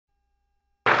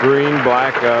green,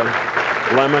 black,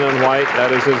 lemon, and white.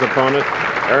 That is his opponent,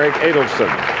 Eric Adolphson.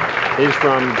 He's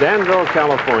from Danville,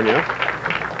 California.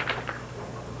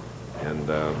 And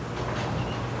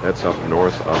that's up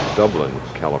north of Dublin,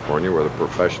 California, where the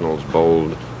professionals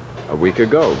bowled a week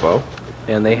ago, Bo.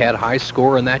 And they had high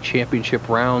score in that championship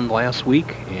round last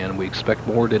week, and we expect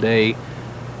more today.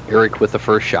 Eric with the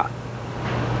first shot.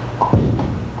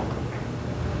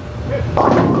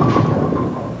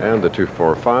 And the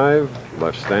 2-4-5,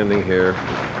 left standing here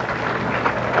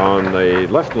on the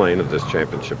left lane of this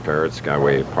championship pair at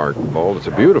Skyway Park Bowl. It's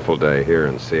a beautiful day here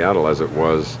in Seattle, as it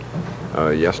was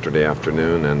yesterday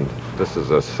afternoon, and this is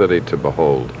a city to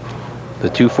behold. The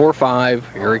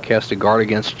 2-4-5, Eric has to guard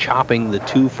against chopping the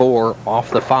 2-4 off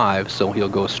the 5, so he'll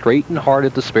go straight and hard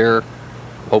at the spare,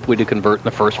 hopefully to convert in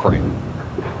the first frame.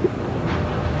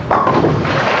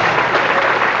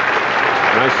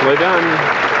 Nicely done.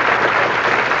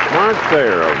 Mark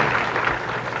Thayer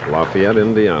of Lafayette,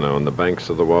 Indiana, on the banks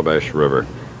of the Wabash River.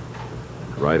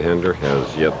 Right-hander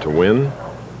has yet to win.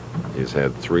 He's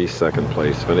had 3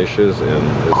 second-place finishes in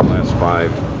his last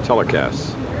 5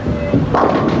 telecasts.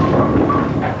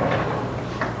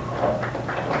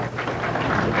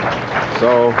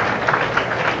 So,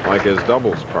 like his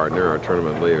doubles partner, our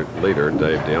tournament leader,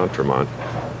 Dave DeEntremont,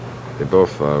 they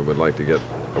both would like to get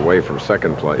away from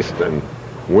second place and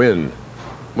win.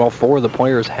 Well, 4 of the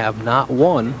players have not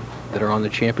won that are on the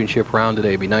championship round today.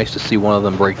 It'd be nice to see one of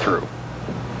them break through.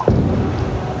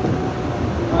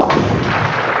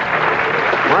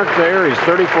 Mark Thayer, he's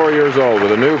 34 years old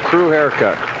with a new crew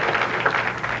haircut.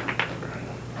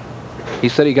 He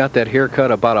said he got that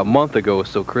haircut about a month ago,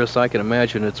 so Chris, I can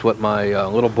imagine it's what my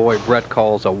little boy Brett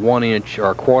calls a 1-inch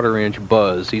or a quarter-inch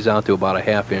buzz. He's out to about a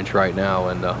half-inch right now,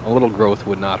 and a little growth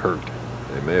would not hurt.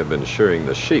 They may have been shearing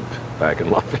the sheep back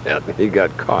in Lafayette. He got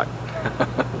caught.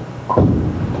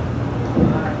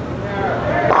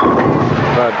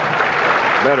 But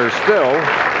better still,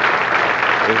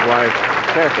 his wife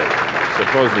Kathy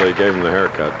supposedly gave him the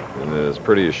haircut, and as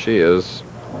pretty as she is,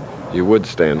 you would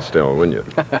stand still, wouldn't you?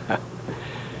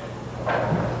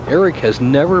 Eric has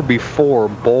never before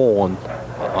bowled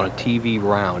on a TV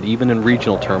round, even in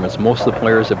regional tournaments. Most of the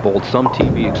players have bowled some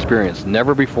TV experience.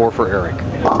 Never before for Eric.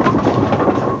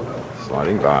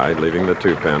 Sliding by, leaving the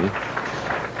 2-pin.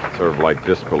 Sort of like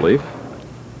disbelief.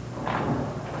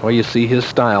 Well, you see his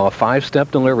style, a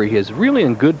 5-step delivery. He is really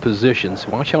in good positions.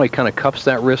 Watch how he kind of cups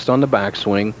that wrist on the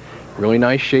backswing. Really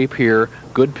nice shape here.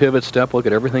 Good pivot step. Look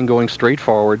at everything going straight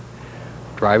forward.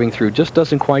 Driving through, just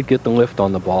doesn't quite get the lift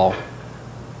on the ball.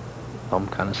 Thumb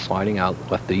kind of sliding out,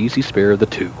 left the easy spare of the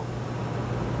 2.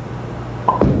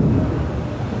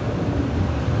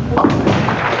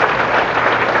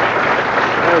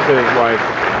 As his wife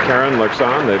Karen looks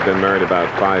on, they've been married about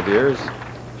 5 years.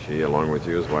 She, along with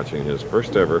you, is watching his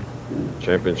first ever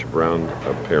championship round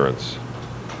appearance.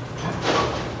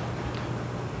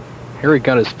 Eric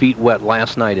got his feet wet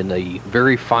last night in the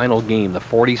very final game, the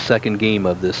 42nd game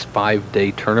of this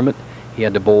 5-day tournament. He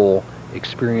had to bowl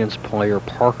experienced player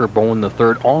Parker Bowen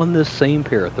III, all in this same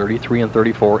pair, 33 and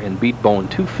 34, and beat Bowen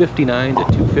 259 to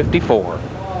 254.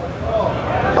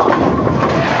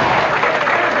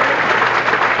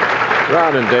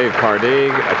 Rod and Dave Pardee,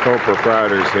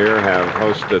 co-proprietors here, have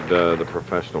hosted the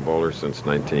professional bowler since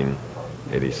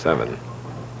 1987.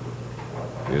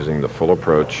 Using the full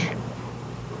approach,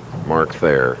 Mark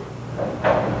Thayer.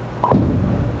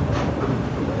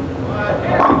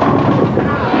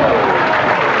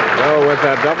 So with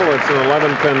that double, it's an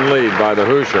 11-pin lead by the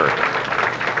Hoosier.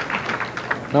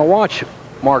 Now watch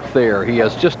Mark Thayer. He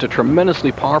has just a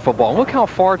tremendously powerful ball. Look how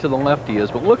far to the left he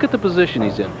is, but look at the position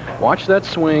he's in. Watch that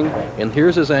swing, and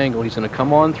here's his angle. He's going to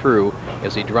come on through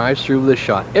as he drives through this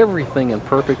shot. Everything in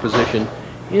perfect position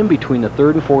in between the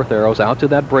 3rd and 4th arrows, out to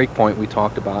that break point we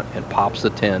talked about, and pops the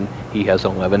 10. He has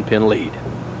an 11-pin lead.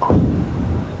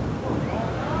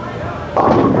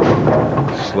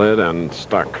 Slid and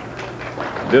stuck.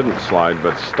 Didn't slide,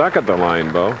 but stuck at the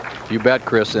line, Bo. You bet,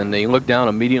 Chris. And they looked down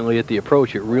immediately at the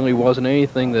approach. It really wasn't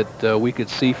anything that we could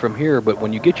see from here, but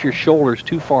when you get your shoulders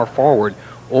too far forward,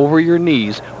 over your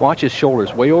knees, watch his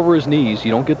shoulders, way over his knees,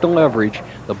 you don't get the leverage,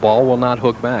 the ball will not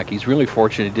hook back. He's really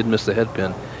fortunate he did miss the head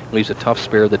pin. Leaves a tough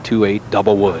spare, the 2-8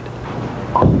 double wood.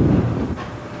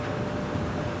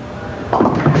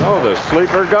 Oh, the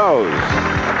sleeper goes.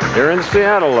 Here in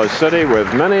Seattle, a city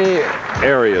with many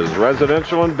areas,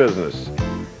 residential and business.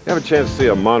 You have a chance to see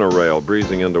a monorail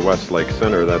breezing into Westlake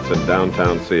Center. That's in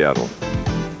downtown Seattle.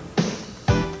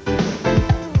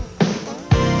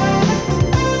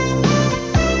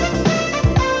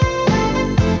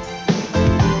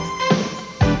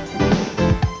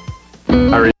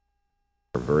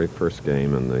 very first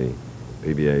game in the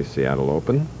PBA Seattle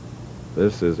Open.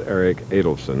 This is Eric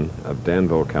Adolphson of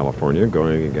Danville, California,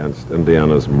 going against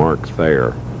Indiana's Mark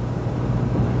Thayer.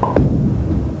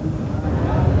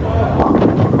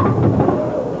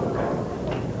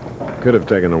 Could have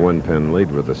taken a one-pin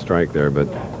lead with a strike there, but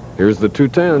here's the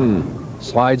 210.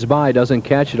 Slides by, doesn't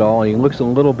catch it all, and he looks a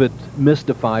little bit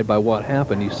mystified by what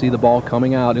happened. You see the ball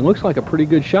coming out. It looks like a pretty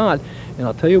good shot, and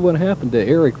I'll tell you what happened to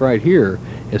Eric right here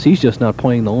is he's just not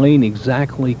playing the lane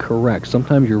exactly correct.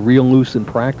 Sometimes you're real loose in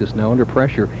practice. Now under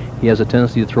pressure, he has a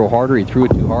tendency to throw harder. He threw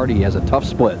it too hard. He has a tough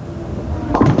split.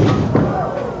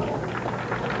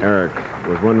 Eric,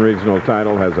 with one regional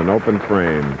title, has an open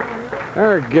frame.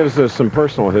 Eric gives us some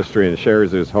personal history and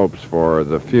shares his hopes for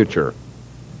the future.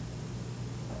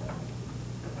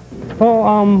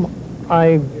 Well,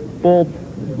 I bowled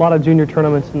a lot of junior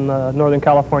tournaments in the Northern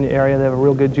California area. They have a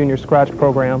real good junior scratch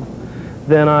program.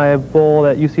 Then I bowled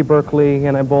at UC Berkeley,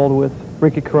 and I bowled with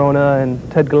Ricky Corona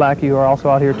and Ted Galacki, who are also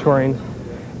out here touring,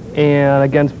 and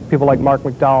against people like Mark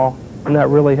McDowell, and that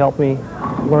really helped me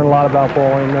learn a lot about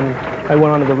bowling. Then I went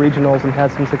on to the regionals and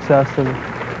had some success, and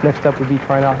next step would be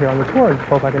trying out here on the tour, and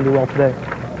hope I can do well today.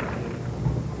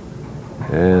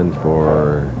 And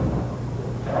for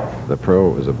the pro,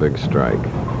 it was a big strike.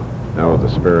 Now with the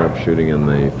spare up shooting in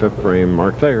the fifth frame,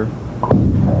 Mark Thayer.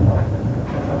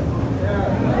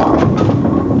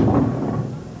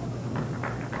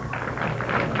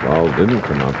 Ball didn't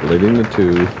come up, leading the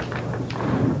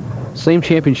 2. Same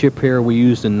championship pair we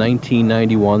used in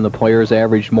 1991. The players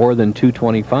averaged more than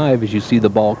 225 as you see the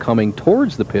ball coming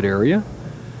towards the pit area.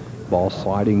 Ball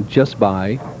sliding just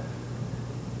by,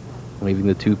 leaving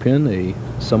the 2-pin, a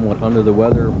somewhat under the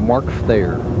weather Mark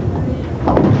Thayer.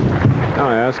 Now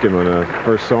I asked him when I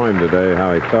first saw him today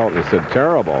how he felt, and he said,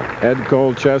 terrible. Head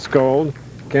cold, chest cold.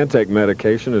 Can't take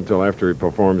medication until after he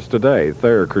performs today.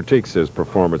 Thayer critiques his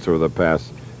performance over the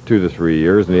past 2 to 3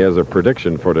 years, and he has a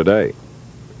prediction for today.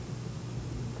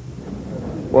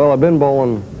 Well, I've been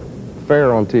bowling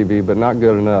fair on TV, but not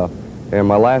good enough. And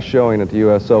my last showing at the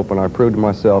U.S. Open, I proved to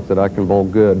myself that I can bowl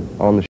good on the